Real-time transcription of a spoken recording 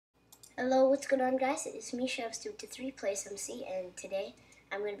Hello, what's going on, guys? It's me, Chefs223 Plays MC, and today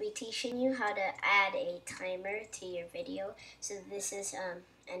I'm going to be teaching you how to add a timer to your video. So this is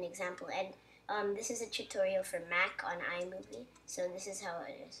an example, and this is a tutorial for Mac on iMovie. So this is how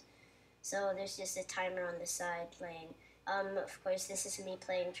it is. So there's just a timer on the side playing. Of course, this is me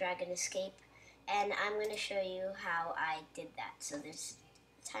playing Dragon Escape, and I'm going to show you how I did that. So there's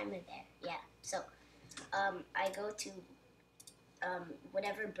a timer there. Yeah. So I go to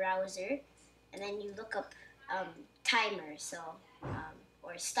whatever browser, and then you look up timer, so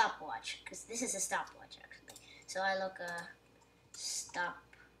or stopwatch, because this is a stopwatch actually. So I look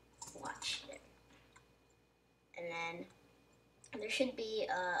stopwatch there, and then there should be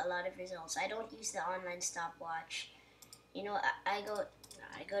a lot of results. I don't use the online stopwatch. You know, I go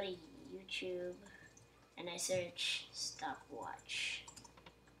to YouTube and I search stopwatch.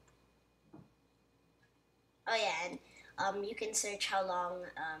 Oh yeah, and you can search how long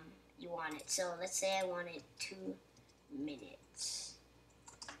you want it. So let's say I wanted 2 minutes.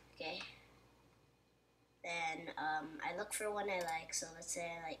 Okay. Then I look for one I like. So let's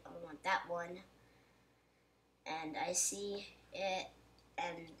say I want that one, and I see it,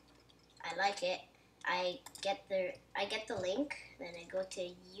 and I like it. I get the link. Then I go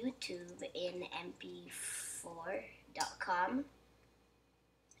to YouTube in mp4.com,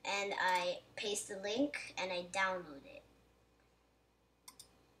 and I paste the link and I download it.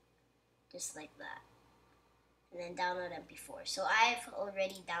 Just like that, and then download MP4. So I've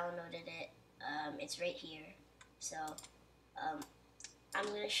already downloaded it. It's right here. So I'm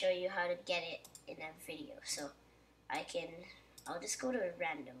gonna show you how to get it in a video. So I'll just go to a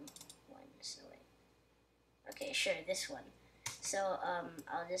random one. So okay, sure, this one. So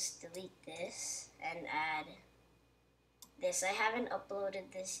I'll just delete this and add this. I haven't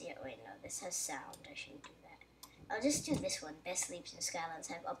uploaded this yet. Wait, no, this has sound. I shouldn't do that. I'll just do this one, Best Sleeps in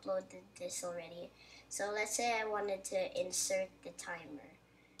Skylands. I've uploaded this already. So let's say I wanted to insert the timer.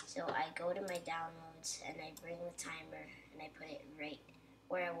 So I go to my downloads and I bring the timer and I put it right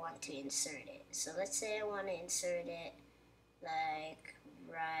where I want to insert it. So let's say I want to insert it like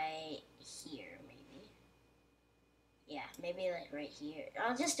right here, maybe. Yeah, maybe like right here.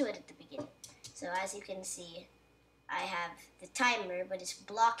 I'll just do it at the beginning. So as you can see, I have the timer, but it's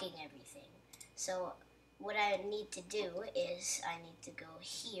blocking everything. So what I need to do is I need to go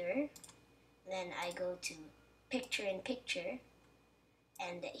here, then I go to picture in picture,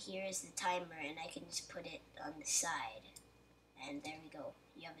 and here is the timer, and I can just put it on the side, and there we go.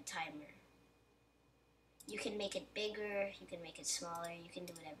 You have a timer. You can make it bigger, you can make it smaller, you can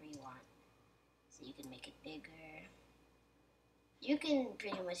do whatever you want. So you can make it bigger. You can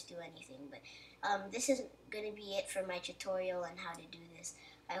pretty much do anything, but this is going to be it for my tutorial on how to do this.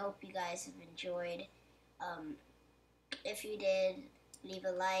 I hope you guys have enjoyed. If you did, leave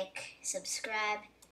a like, subscribe,